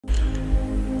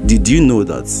Did you know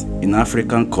that in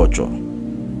African culture,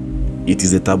 it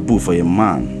is a taboo for a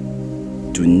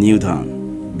man to kneel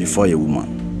down before a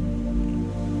woman?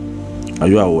 Are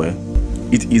you aware?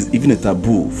 It is even a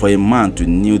taboo for a man to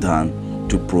kneel down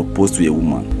to propose to a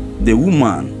woman. The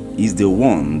woman is the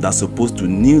one that's supposed to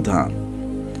kneel down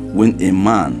when a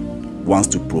man wants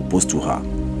to propose to her.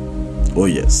 Oh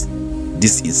yes,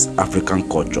 this is African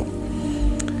culture.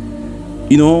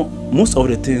 You know, most of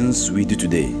the things we do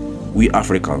today, we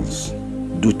Africans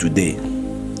do today,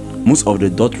 most of the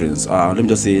doctrines, let me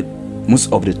just say,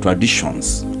 most of the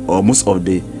traditions or most of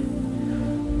the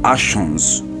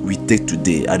actions we take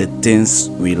today are the things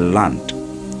we learned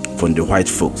from the white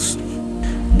folks.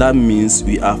 That means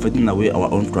we are fading away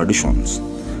our own traditions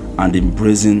and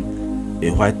embracing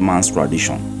a white man's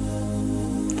tradition.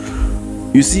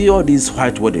 You see all these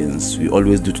white weddings we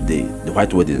always do today, the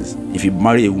white weddings. If you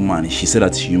marry a woman, she said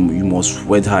that you must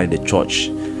wed her in the church.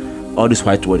 All this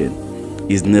white wedding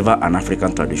is never an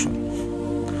African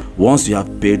tradition. Once you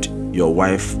have paid your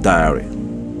wife dowry,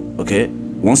 okay,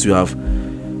 once you have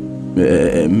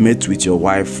met with your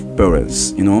wife's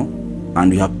parents, you know,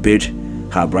 and you have paid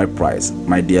her bride price,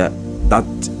 my dear, that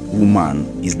woman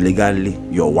is legally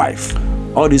your wife.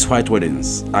 All these white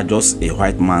weddings are just a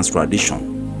white man's tradition.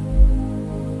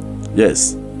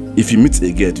 Yes, if you meet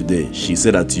a girl today, she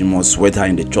said that you must wed her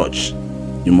in the church,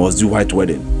 you must do white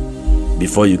wedding.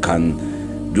 Before you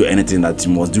can do anything, that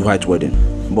you must do white wedding.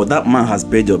 But that man has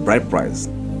paid your bride price.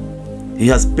 He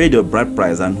has paid your bride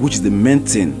price, and which is the main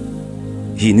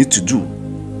thing he needs to do.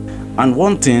 And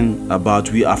one thing about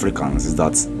we Africans is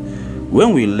that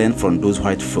when we learn from those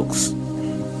white folks,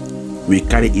 we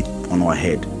carry it on our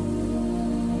head.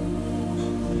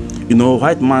 You know,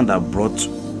 white man that brought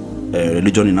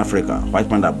religion in Africa, white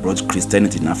man that brought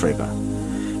Christianity in Africa,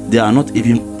 they are not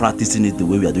even practicing it the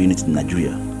way we are doing it in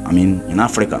Nigeria. I mean, in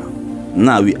Africa,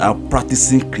 now we are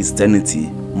practicing Christianity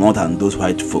more than those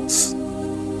white folks.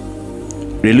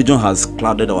 Religion has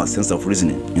clouded our sense of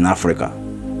reasoning in Africa.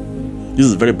 This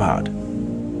is very bad.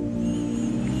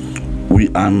 We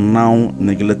are now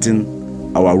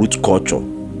neglecting our root culture,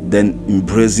 then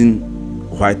embracing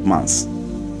white man's.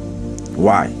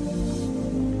 Why?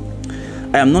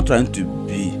 I am not trying to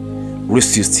be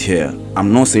racist here.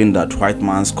 I'm not saying that white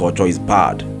man's culture is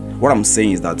bad. What I'm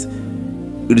saying is that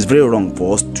it is very wrong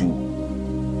for us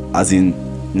to, as in,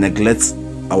 neglect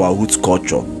our root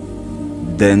culture,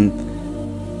 then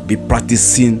be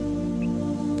practicing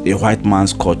a white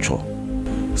man's culture.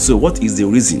 So what is the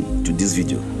reason to this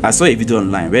video? I saw a video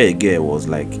online where a girl was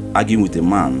like arguing with a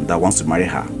man that wants to marry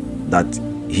her, that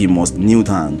he must kneel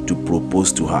down to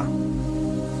propose to her.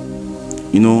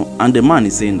 You know, and the man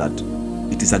is saying that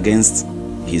it is against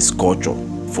his culture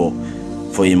for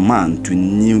a man to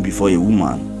kneel before a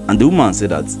woman. And the woman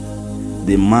said that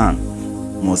the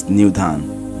man must kneel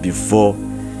down before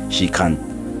she can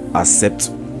accept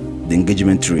the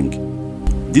engagement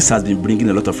ring. This has been bringing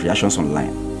a lot of reactions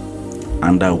online,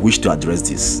 and I wish to address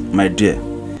this. My dear,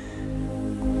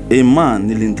 a man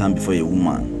kneeling down before a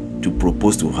woman to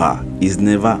propose to her is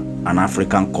never an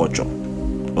African culture,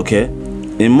 okay?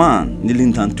 A man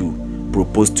kneeling down to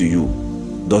propose to you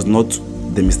does not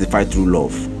demystify true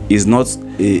love. It's not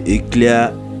a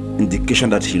clear indication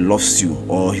that he loves you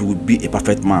or he would be a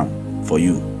perfect man for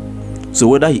you. So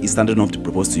whether he is standing up to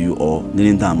propose to you or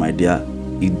kneeling down, my dear,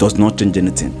 it does not change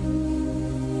anything.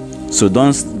 So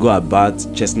don't go about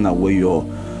chasing away your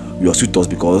suitors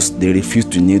because they refuse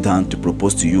to kneel down to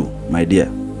propose to you, my dear.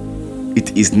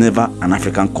 It is never an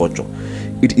African culture.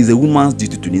 It is a woman's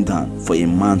duty to kneel down for a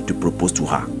man to propose to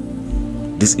her.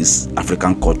 This is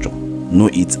African culture. Know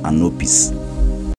it and know peace.